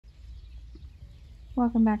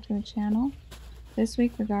Welcome back to the channel. This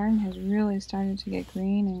week the garden has really started to get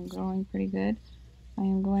green and growing pretty good. I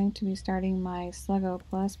am going to be starting my Sluggo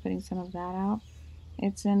Plus, putting some of that out.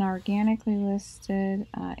 It's an organically listed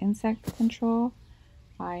insect control.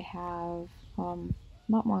 I have a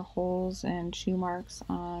lot more holes and chew marks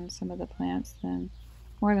on some of the plants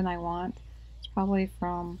more than I want. It's probably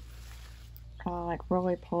from like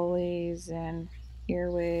roly-polies and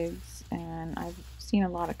earwigs, and I've seen a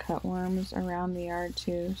lot of cutworms around the yard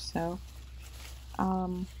too. So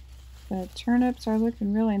the turnips are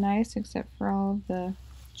looking really nice, except for all of the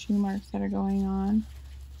chew marks that are going on,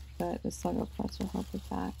 but the Sluggo Plus will help with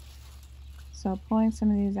that. So pulling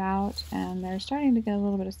some of these out, and they're starting to get a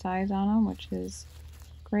little bit of size on them, which is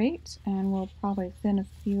great, and we'll probably thin a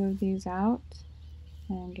few of these out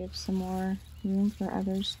and give some more room for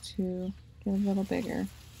others to get a little bigger.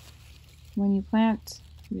 When you plant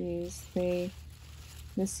these, the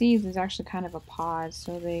seeds is actually kind of a pod,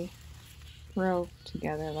 so they grow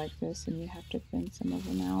together like this, and you have to thin some of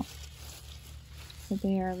them out. But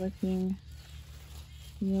they are looking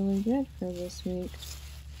really good for this week.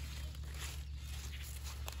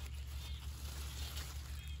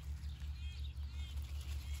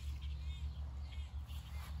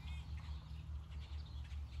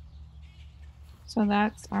 So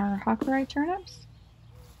that's our Hawkeye turnips.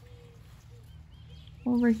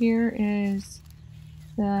 Over here is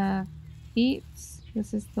the beets.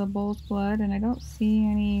 This is the bull's blood, and I don't see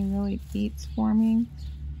any really beets forming.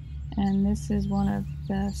 And this is one of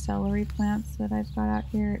the celery plants that I've got out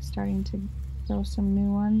here. It's starting to grow some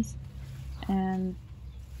new ones, and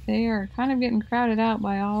they are kind of getting crowded out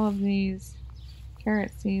by all of these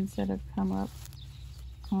carrot seeds that have come up.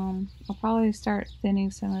 I'll probably start thinning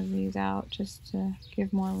some of these out just to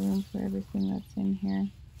give more room for everything that's in here.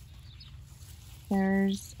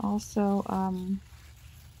 There's also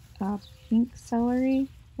pink celery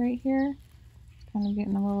right here. It's kind of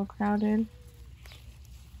getting a little crowded.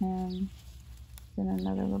 And then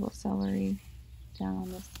another little celery down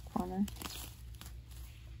on this corner.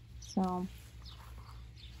 So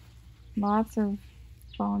lots of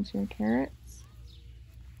volunteer carrots.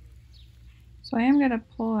 So I am going to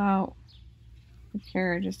pull out the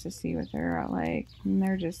carrot just to see what they're like, and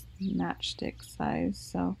they're just matchstick size,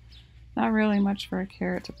 so not really much for a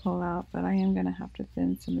carrot to pull out, but I am going to have to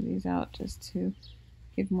thin some of these out just to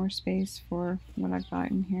give more space for what I've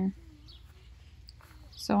got in here.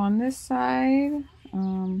 So on this side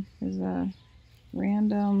is a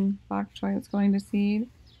random bok choy that's going to seed,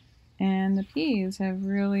 and the peas have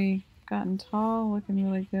really gotten tall, looking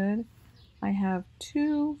really good. I have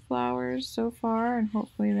 2 flowers so far, and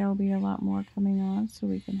hopefully there'll be a lot more coming on so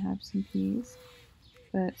we can have some peas.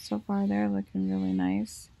 But so far they're looking really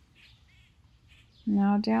nice.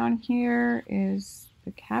 Now down here is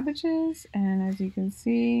the cabbages, and as you can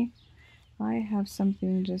see, I have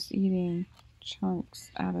something just eating chunks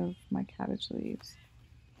out of my cabbage leaves.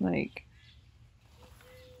 Like,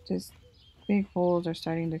 just big holes are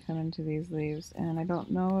starting to come into these leaves, and I don't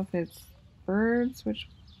know if it's birds, which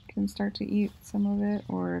can start to eat some of it,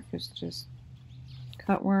 or if it's just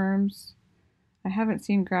cutworms. I haven't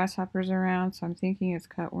seen grasshoppers around, so I'm thinking it's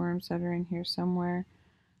cutworms that are in here somewhere.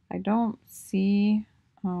 I don't see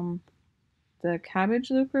the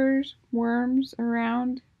cabbage loopers worms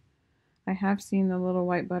around. I have seen the little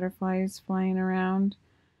white butterflies flying around,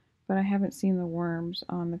 but I haven't seen the worms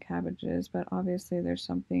on the cabbages. But obviously there's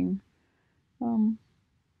something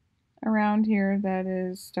around here that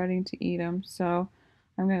is starting to eat them. So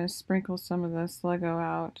I'm going to sprinkle some of the Sluggo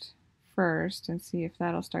out first and see if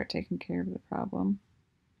that'll start taking care of the problem.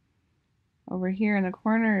 Over here in the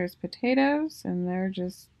corner is potatoes, and they're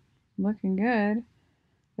just looking good.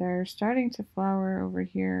 They're starting to flower over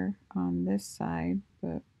here on this side,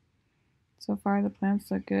 but so far the plants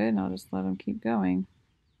look good, and I'll just let them keep going.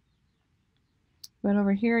 But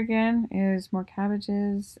over here again is more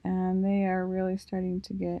cabbages, and they are really starting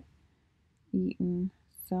to get eaten.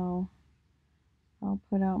 So I'll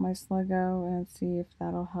put out my Sluggo and see if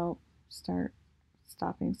that'll help start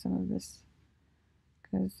stopping some of this,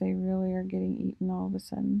 because they really are getting eaten all of a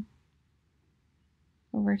sudden.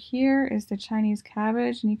 Over here is the Chinese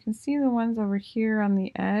cabbage, and you can see the ones over here on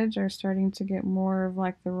the edge are starting to get more of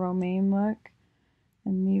like the romaine look,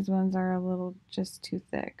 and these ones are a little just too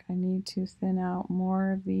thick. I need to thin out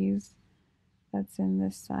more of these that's in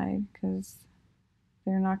this side, because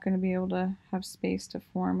they're not going to be able to have space to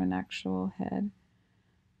form an actual head.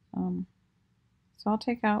 So I'll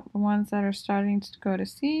take out the ones that are starting to go to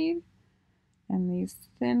seed, and these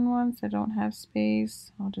thin ones that don't have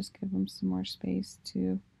space, I'll just give them some more space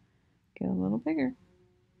to get a little bigger.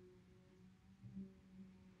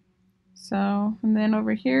 So, and then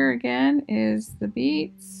over here again is the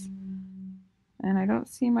beets. And I don't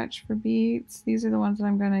see much for beets. These are the ones that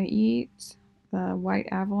I'm going to eat, the white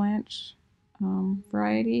avalanche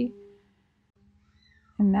variety.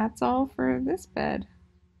 And that's all for this bed.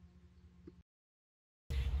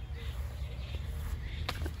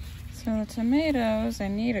 So the tomatoes, I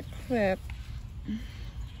need to clip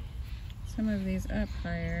some of these up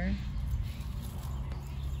higher.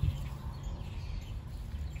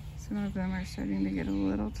 Some of them are starting to get a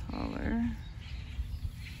little taller.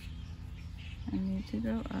 I need to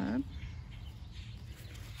go up.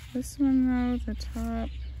 This one though, the top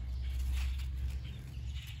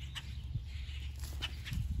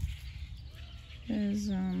is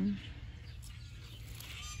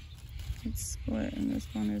it's split and this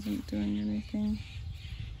one isn't doing anything.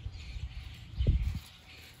 So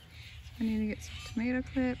I need to get some tomato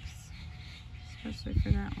clips, especially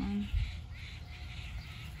for that one.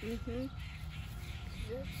 Mm-hmm.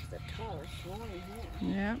 That's the tallest one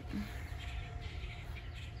here. Yep.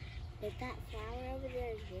 But that flower over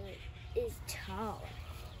there is tall.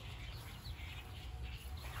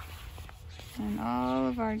 And all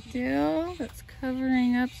of our dill that's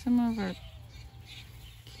covering up some of our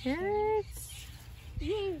carrots.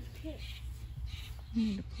 Yeah. I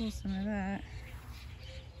need to pull some of that.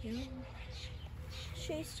 Yeah.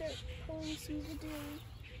 Should I start pulling some of the dill?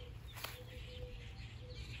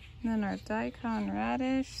 And then our daikon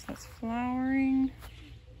radish that's flowering.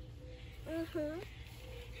 Mm-hmm.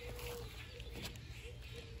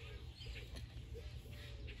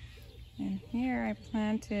 And here I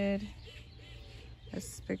planted a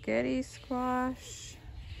spaghetti squash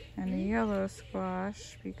and a yellow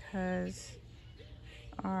squash because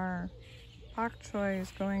our bok choy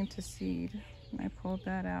is going to seed. And I pulled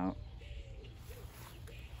that out.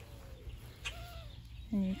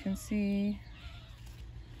 And you can see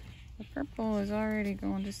the purple is already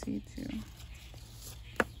going to seed too.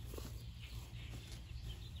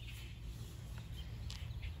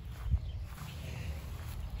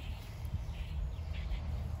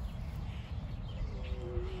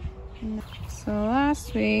 So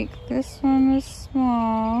last week, this one was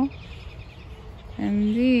small,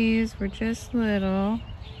 and these were just little.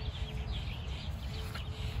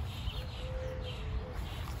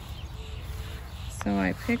 So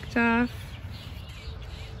I picked off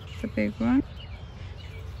the big one.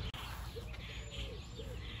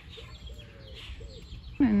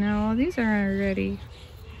 And now all these are ready.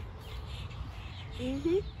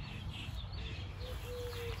 Mm-hmm.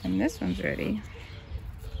 And this one's ready.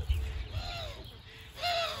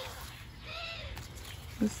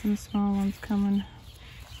 There's some small ones coming.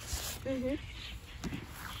 Mm-hmm.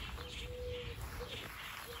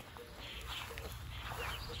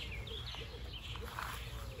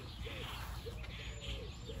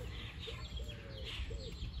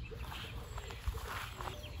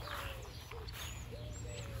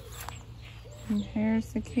 And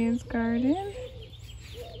here's the kids' garden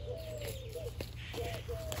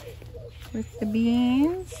with the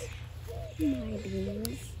beans, My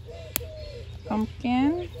beans.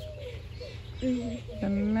 pumpkin, Mm-hmm. the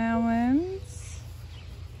melons,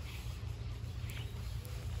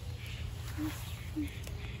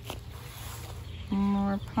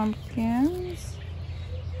 more pumpkins,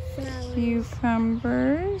 Flowers.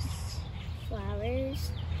 cucumbers,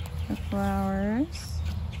 Flowers. the flowers,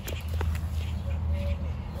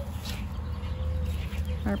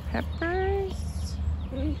 our peppers,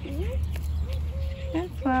 Mm-hmm.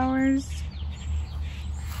 and flowers.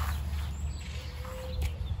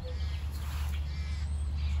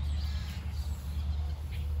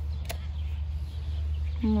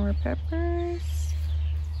 More peppers.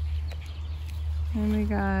 And we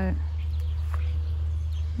got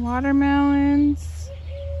watermelons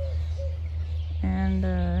and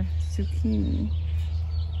zucchini.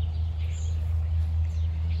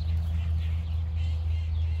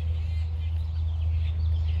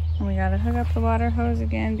 And we gotta hook up the water hose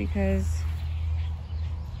again because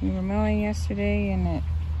we were mowing yesterday and it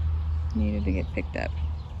needed to get picked up.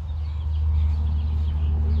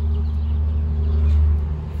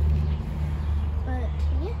 But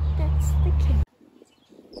yeah, that's the kid.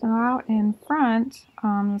 So out in front,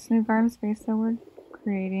 this new garden space that we're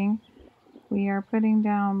creating, we are putting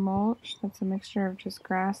down mulch that's a mixture of just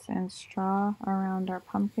grass and straw around our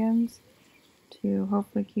pumpkins to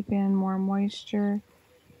hopefully keep in more moisture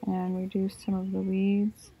and reduce some of the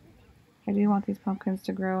weeds. I do want these pumpkins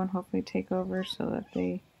to grow and hopefully take over so that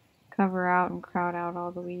they cover out and crowd out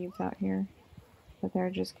all the weeds out here, but they're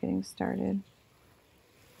just getting started.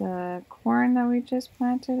 The corn that we just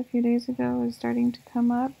planted a few days ago is starting to come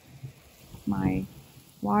up. My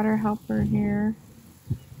water helper here,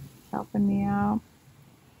 helping me out,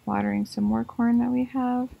 watering some more corn that we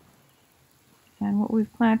have. And what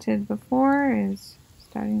we've planted before is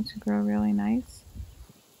starting to grow really nice.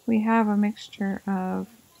 We have a mixture of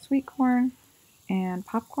sweet corn and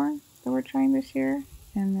popcorn that we're trying this year,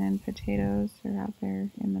 and then potatoes are out there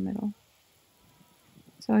in the middle.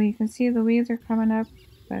 So you can see the weeds are coming up,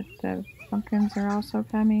 but the pumpkins are also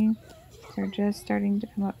coming. They're just starting to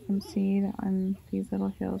come up from seed on these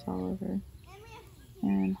little hills all over.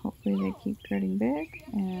 And hopefully they keep getting big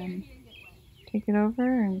and take it over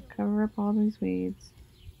and cover up all these weeds.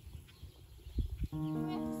 Go!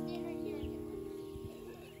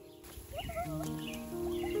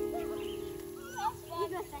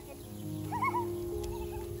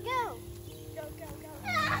 Go, go, go.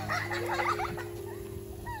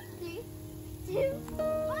 3, 2,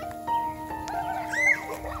 1.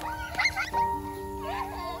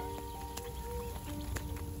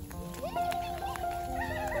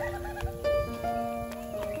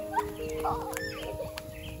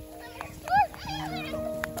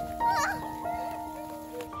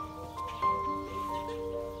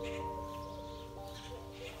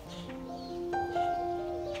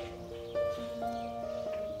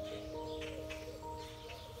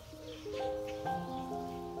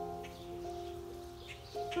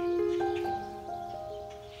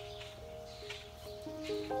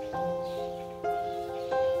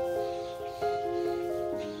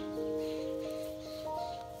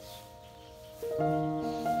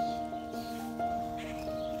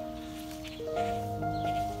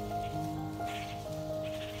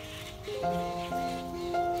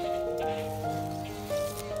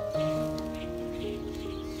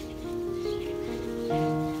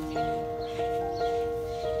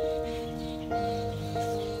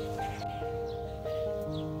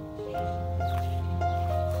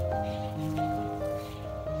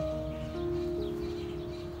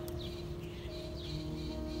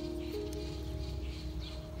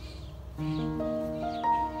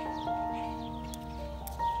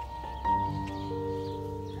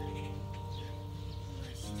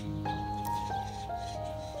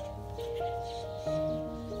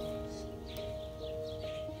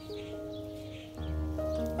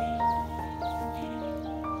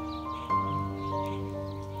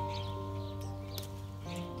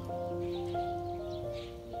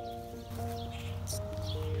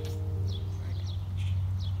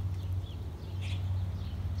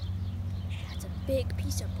 That's a big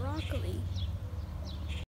piece of broccoli.